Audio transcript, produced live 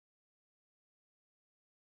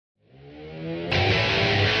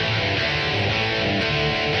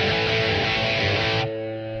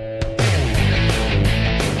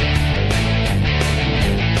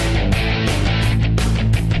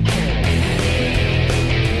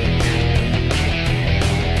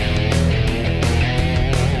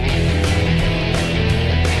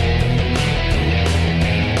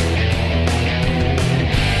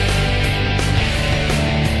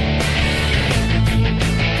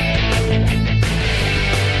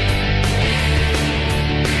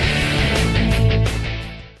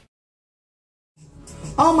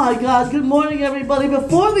Oh my God, good morning everybody.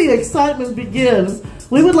 Before the excitement begins,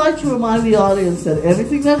 we would like to remind the audience that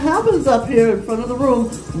everything that happens up here in front of the room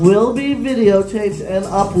will be videotaped and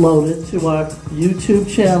uploaded to our YouTube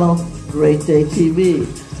channel, Great Day TV.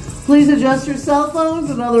 Please adjust your cell phones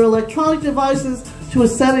and other electronic devices to a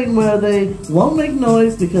setting where they won't make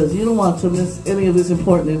noise because you don't want to miss any of this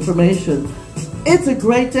important information. It's a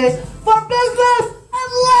great day for business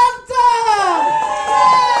Atlanta!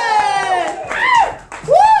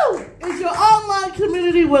 Woo! It's your online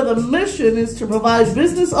community where the mission is to provide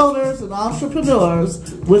business owners and entrepreneurs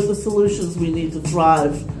with the solutions we need to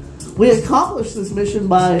thrive. We accomplish this mission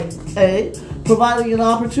by A, providing an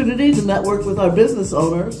opportunity to network with our business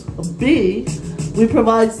owners. B, we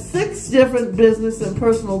provide 6 different business and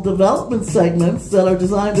personal development segments that are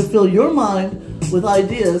designed to fill your mind with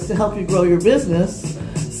ideas to help you grow your business.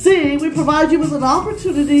 C, we provide you with an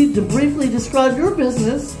opportunity to briefly describe your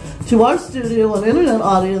business to our studio and internet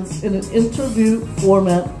audience in an interview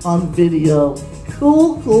format on video.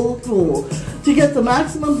 Cool, cool, cool. To get the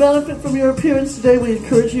maximum benefit from your appearance today, we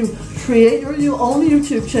encourage you to create your own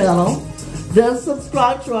YouTube channel, then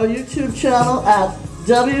subscribe to our YouTube channel at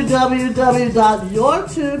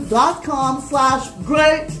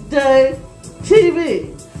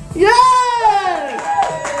www.youtube.com/greatdaytv. Yay!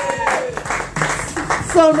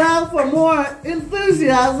 So now for more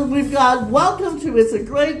enthusiasm, we've got welcome to It's a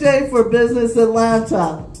Great Day for Business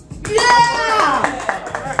Atlanta.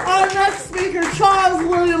 Yeah! Our next speaker, Charles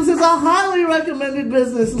Williams, is a highly recommended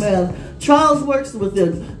businessman. Charles works with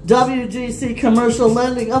the WGC Commercial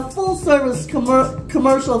Lending, a full-service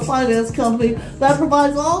commercial finance company that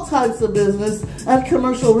provides all types of business and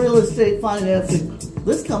commercial real estate financing.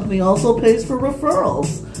 This company also pays for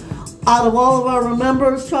referrals. Out of all of our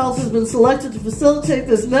members, Charles has been selected to facilitate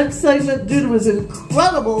this next segment due to his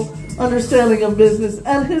incredible understanding of business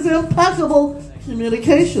and his impeccable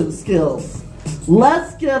communication skills.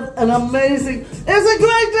 Let's give an amazing, it's a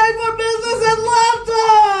great day for business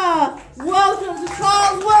Atlanta! Welcome to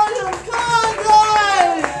Charles Williams. Come on, guys!